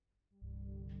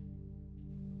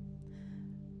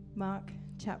Mark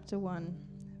chapter 1,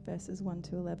 verses 1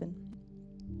 to 11.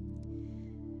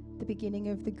 The beginning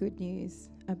of the good news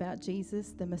about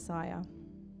Jesus the Messiah,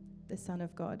 the Son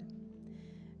of God,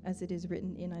 as it is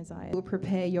written in Isaiah. I will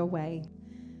prepare your way.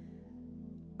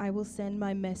 I will send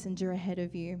my messenger ahead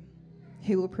of you,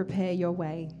 who will prepare your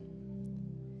way.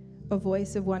 A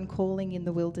voice of one calling in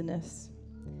the wilderness.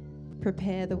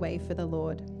 Prepare the way for the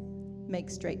Lord.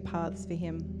 Make straight paths for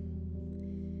him.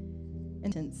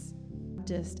 And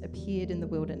just appeared in the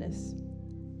wilderness,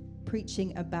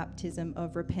 preaching a baptism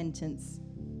of repentance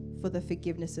for the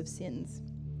forgiveness of sins.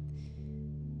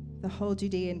 The whole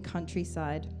Judean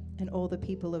countryside and all the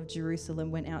people of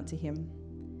Jerusalem went out to him,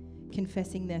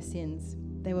 confessing their sins.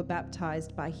 They were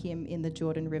baptized by him in the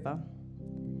Jordan River.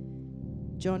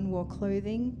 John wore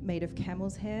clothing made of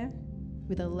camel's hair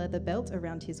with a leather belt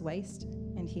around his waist,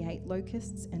 and he ate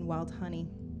locusts and wild honey.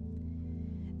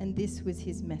 And this was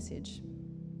his message: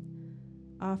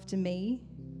 after me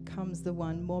comes the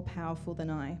one more powerful than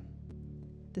I,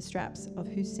 the straps of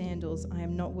whose sandals I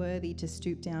am not worthy to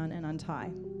stoop down and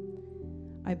untie.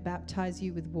 I baptize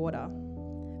you with water,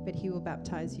 but he will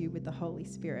baptize you with the Holy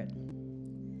Spirit.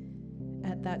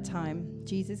 At that time,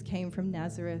 Jesus came from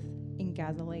Nazareth in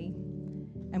Galilee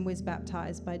and was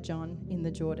baptized by John in the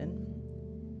Jordan.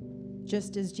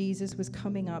 Just as Jesus was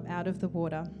coming up out of the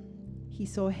water, he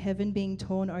saw heaven being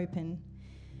torn open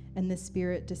and the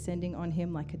Spirit descending on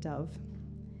him like a dove.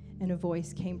 And a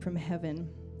voice came from heaven: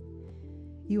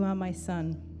 "You are my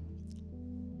Son,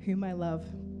 whom I love.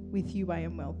 With you I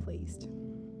am well pleased."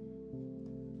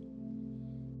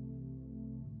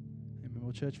 Amen.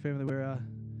 Well, church family, we're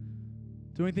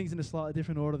doing things in a slightly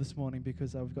different order this morning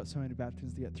because we've got so many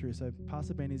baptisms to get through. So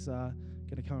Pastor Benny's going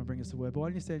to come and bring us the word. But why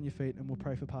don't you stand on your feet and we'll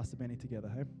pray for Pastor Benny together,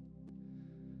 hey?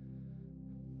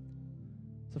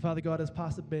 So, Father God, as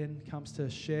Pastor Ben comes to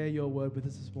share your word with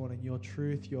us this morning, your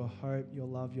truth, your hope, your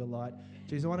love, your light,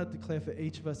 Jesus, I want to declare for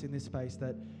each of us in this space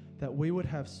that we would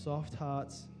have soft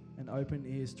hearts and open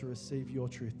ears to receive your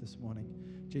truth this morning.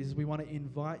 Jesus, we want to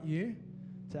invite you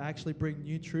to actually bring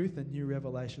new truth and new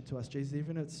revelation to us. Jesus,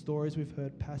 even at stories we've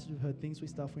heard, passages we've heard, things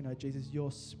stuff we know, Jesus,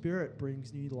 your Spirit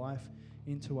brings new life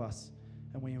into us.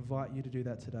 And we invite you to do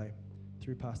that today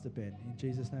through Pastor Ben. In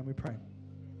Jesus' name we pray.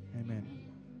 Amen.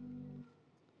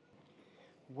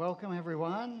 Welcome,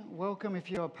 everyone. Welcome if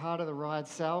you're part of the Ryde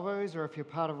Salvos or if you're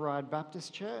part of Ryde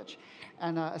Baptist Church.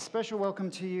 And a special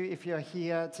welcome to you if you're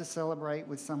here to celebrate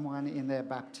with someone in their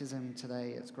baptism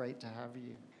today. It's great to have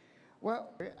you. Well,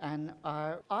 and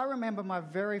I remember my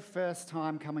very first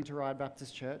time coming to Ryde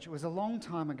Baptist Church. It was a long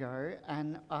time ago,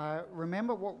 and I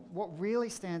remember what really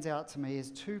stands out to me is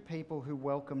two people who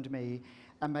welcomed me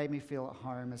and made me feel at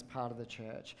home as part of the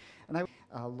church. And they were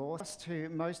Lost, who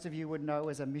most of you would know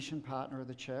as a mission partner of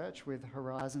the church with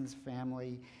Horizons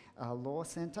Family Law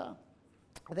Centre.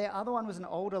 The other one was an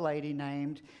older lady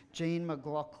named Jean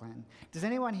McLaughlin. Does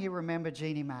anyone here remember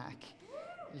Jeannie Mack?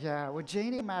 Yeah, well,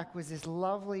 Jeannie Mack was this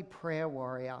lovely prayer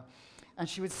warrior, and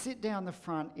she would sit down the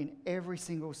front in every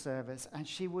single service, and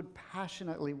she would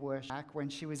passionately worship. When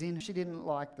she was in, she didn't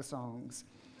like the songs.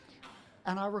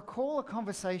 And I recall a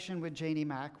conversation with Jeannie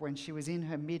Mack when she was in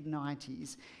her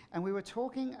mid-90s, and we were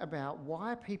talking about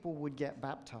why people would get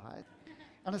baptized.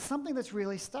 And it's something that's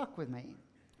really stuck with me,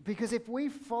 because if we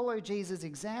follow Jesus'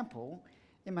 example,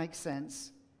 it makes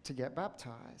sense to get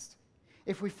baptized.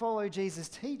 If we follow Jesus'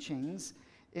 teachings,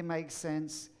 it makes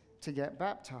sense to get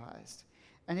baptized.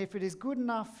 And if it is good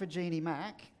enough for Jeannie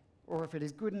Mack, or if it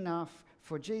is good enough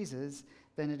for Jesus,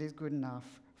 then it is good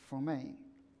enough for me.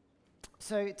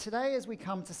 So today, as we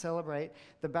come to celebrate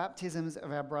the baptisms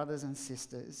of our brothers and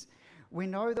sisters, we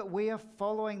know that we are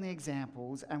following the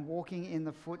examples and walking in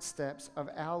the footsteps of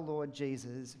our Lord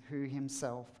Jesus, who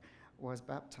himself was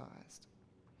baptized.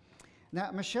 Now,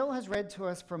 Michelle has read to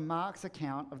us from Mark's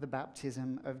account of the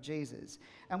baptism of Jesus.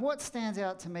 And what stands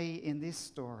out to me in this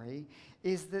story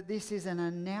is that this is an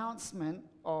announcement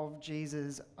of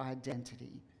Jesus'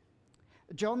 identity.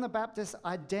 John the Baptist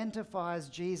identifies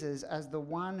Jesus as the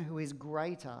one who is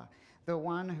greater, the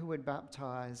one who would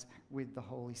baptize with the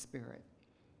Holy Spirit.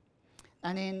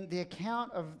 And in the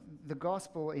account of the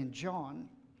gospel in John,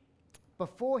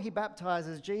 before he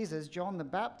baptizes Jesus, John the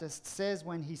Baptist says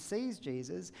when he sees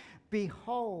Jesus,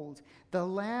 "Behold, the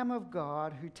Lamb of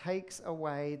God who takes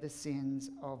away the sins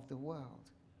of the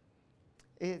world."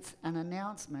 It's an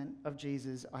announcement of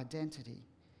Jesus' identity.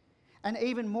 And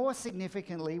even more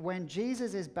significantly, when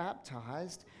Jesus is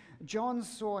baptized, John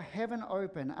saw heaven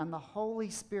open and the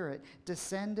Holy Spirit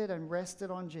descended and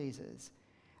rested on Jesus.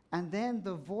 And then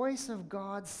the voice of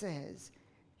God says,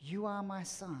 "You are my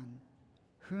Son,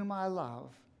 whom I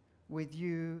love. With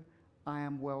you I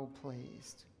am well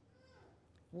pleased."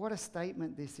 What a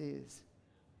statement this is.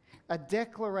 A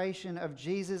declaration of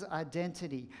Jesus'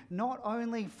 identity, not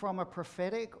only from a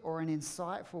prophetic or an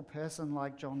insightful person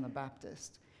like John the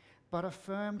Baptist, but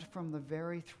affirmed from the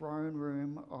very throne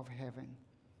room of heaven.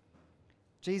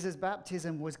 Jesus'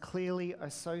 baptism was clearly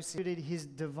associated with his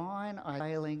divine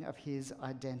unveiling of his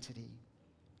identity.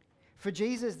 For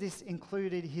Jesus, this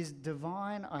included his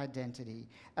divine identity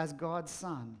as God's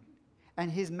Son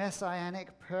and his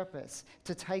messianic purpose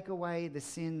to take away the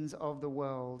sins of the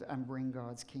world and bring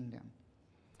God's kingdom.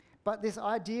 But this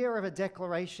idea of a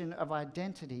declaration of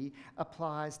identity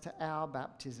applies to our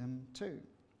baptism too.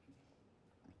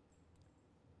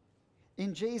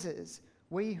 In Jesus,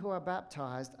 we who are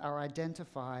baptized are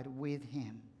identified with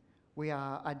him. We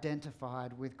are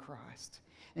identified with Christ.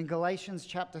 In Galatians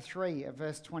chapter 3, at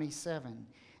verse 27,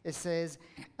 it says,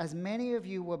 "As many of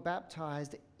you were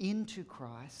baptized into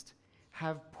Christ,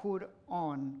 have put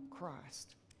on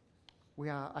Christ." We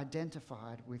are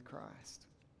identified with Christ.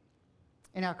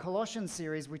 In our Colossians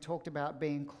series, we talked about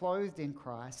being clothed in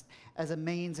Christ as a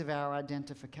means of our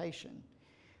identification.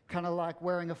 Kind of like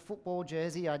wearing a football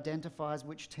jersey identifies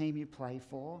which team you play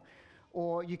for,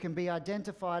 or you can be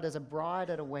identified as a bride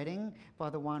at a wedding by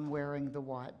the one wearing the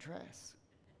white dress.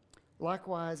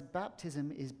 Likewise,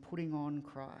 baptism is putting on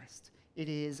Christ. It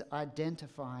is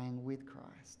identifying with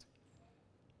Christ.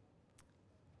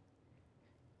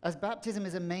 As baptism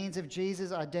is a means of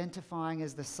Jesus identifying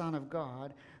as the Son of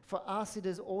God, for us it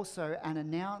is also an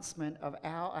announcement of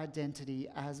our identity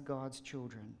as God's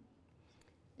children.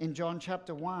 In John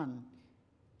chapter 1,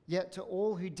 "Yet to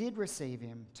all who did receive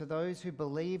him, to those who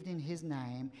believed in his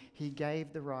name, he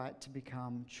gave the right to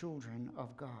become children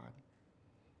of God."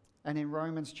 And in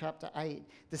Romans chapter 8,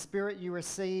 "The Spirit you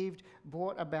received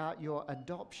brought about your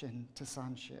adoption to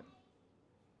sonship."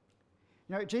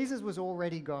 You know, Jesus was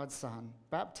already God's Son.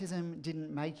 Baptism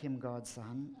didn't make him God's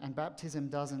Son, and baptism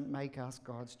doesn't make us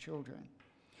God's children.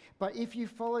 But if you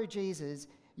follow Jesus,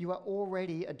 you are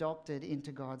already adopted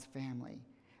into God's family.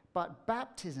 But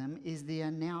baptism is the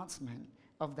announcement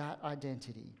of that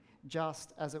identity,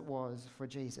 just as it was for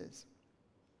Jesus.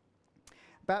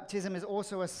 Baptism is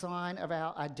also a sign of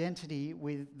our identity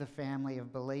with the family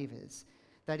of believers.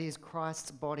 That is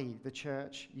Christ's body, the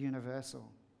church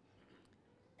universal.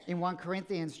 In 1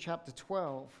 Corinthians chapter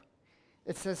 12,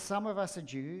 it says, "Some of us are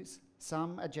Jews,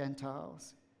 some are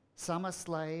Gentiles, some are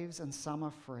slaves and some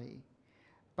are free.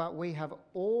 But we have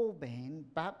all been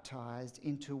baptized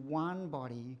into one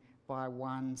body by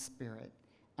one Spirit,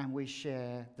 and we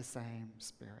share the same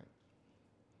Spirit."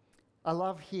 I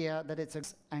love here that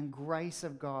it's a grace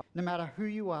of God. No matter who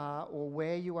you are or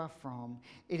where you are from,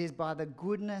 it is by the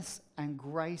goodness and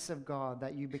grace of God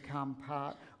that you become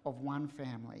part of one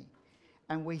family.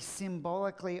 And we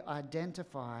symbolically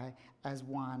identify as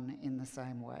one in the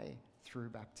same way through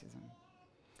baptism.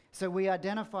 So we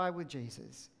identify with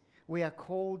Jesus. We are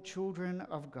called children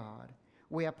of God.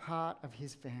 We are part of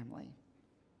his family.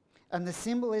 And the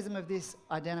symbolism of this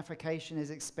identification is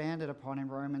expanded upon in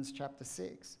Romans chapter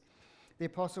 6. The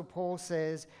Apostle Paul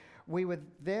says, "We were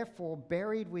therefore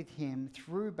buried with him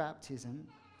through baptism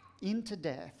into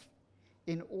death,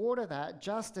 in order that,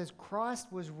 just as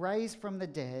Christ was raised from the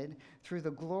dead through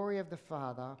the glory of the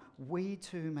Father, we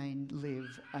too may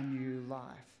live a new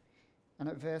life." And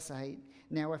at verse 8,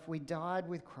 "Now if we died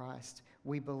with Christ,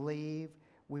 we believe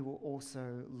we will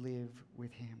also live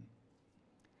with him."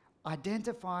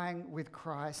 Identifying with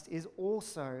Christ is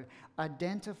also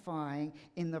identifying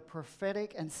in the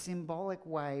prophetic and symbolic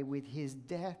way with his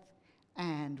death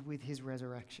and with his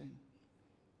resurrection.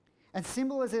 And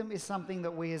symbolism is something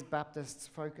that we as Baptists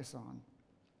focus on.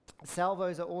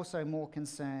 Salvos are also more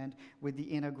concerned with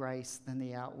the inner grace than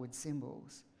the outward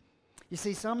symbols. You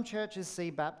see, some churches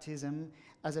see baptism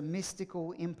as a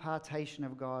mystical impartation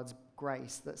of God's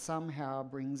grace that somehow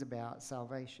brings about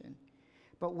salvation.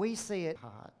 But we see it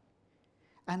hard.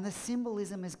 And the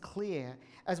symbolism is clear.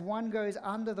 As one goes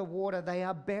under the water, they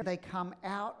are buried. They come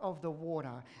out of the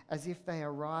water as if they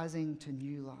are rising to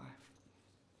new life.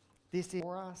 This is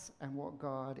for us and what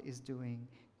God is doing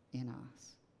in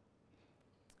us.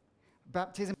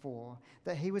 Baptism for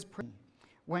that he was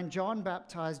when John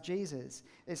baptized Jesus,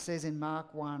 it says in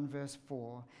Mark 1 verse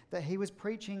 4 that he was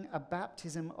preaching a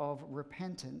baptism of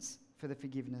repentance for the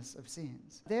forgiveness of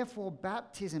sins. Therefore,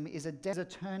 baptism is a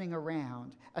turning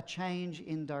around, a change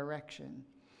in direction.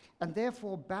 And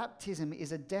therefore, baptism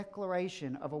is a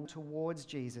declaration of a towards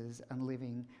Jesus and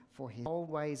living for his old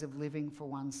ways of living for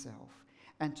oneself,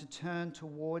 and to turn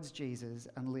towards Jesus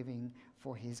and living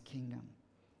for his kingdom.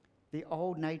 The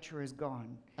old nature is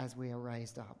gone as we are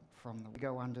raised up from we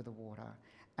go under the water,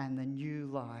 and the new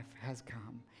life has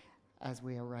come as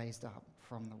we are raised up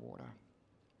from the water.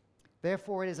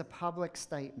 Therefore, it is a public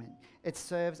statement. It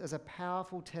serves as a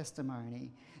powerful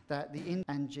testimony that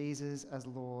and Jesus as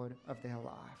Lord of their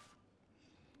life.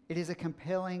 It is a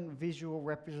compelling visual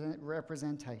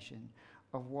representation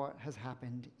of what has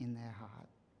happened in their heart.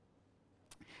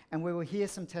 And we will hear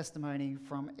some testimony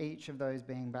from each of those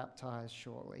being baptized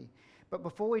shortly. But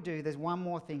before we do, there's one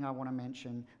more thing I want to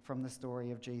mention from the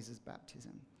story of Jesus'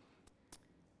 baptism.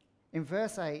 In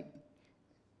verse 8,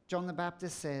 John the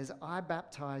Baptist says, "I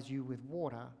baptize you with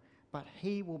water, but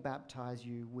he will baptize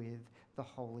you with the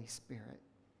Holy Spirit."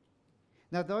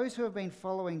 Now, those who have been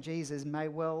following Jesus may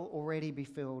well already be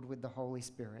filled with the Holy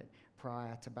Spirit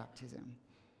prior to baptism.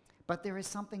 But there is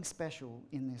something special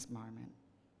in this moment.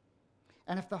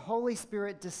 And if the Holy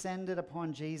Spirit descended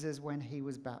upon Jesus when he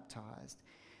was baptized,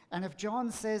 and if John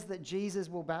says that Jesus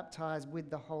will baptize with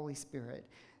the Holy Spirit,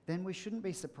 then we shouldn't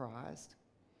be surprised.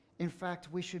 In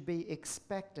fact, we should be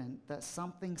expectant that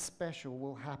something special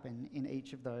will happen in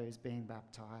each of those being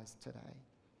baptized today.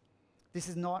 This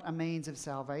is not a means of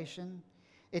salvation.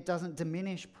 It doesn't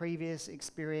diminish previous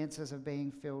experiences of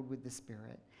being filled with the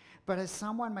Spirit. But as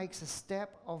someone makes a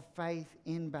step of faith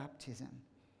in baptism,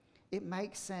 it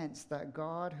makes sense that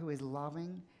God, who is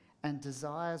loving and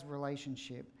desires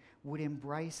relationship, would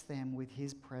embrace them with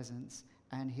his presence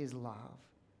and his love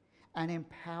and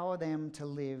empower them to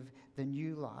live the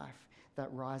new life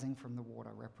that rising from the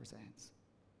water represents.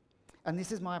 And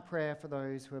this is my prayer for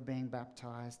those who are being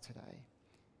baptized today.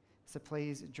 So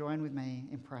please join with me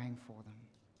in praying for them.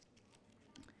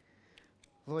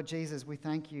 Lord Jesus, we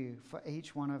thank you for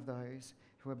each one of those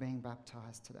who are being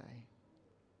baptized today.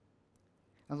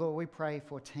 And Lord, we pray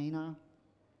for Tina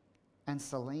and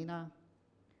Selena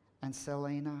and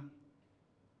Selena,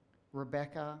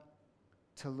 Rebecca,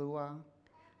 Talua,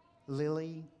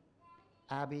 Lily,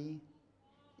 Abby,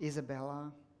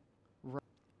 Isabella,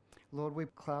 Lord, we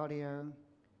Claudio,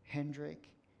 Hendrik,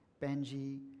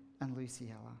 Benji, and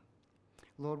Luciella.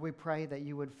 Lord, we pray that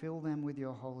you would fill them with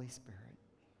your Holy Spirit.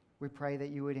 We pray that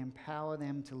you would empower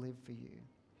them to live for you.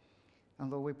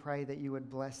 And Lord, we pray that you would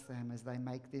bless them as they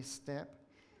make this step,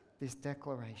 this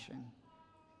declaration,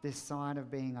 this sign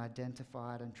of being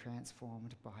identified and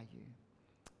transformed by you.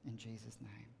 In Jesus'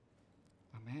 name,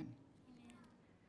 amen.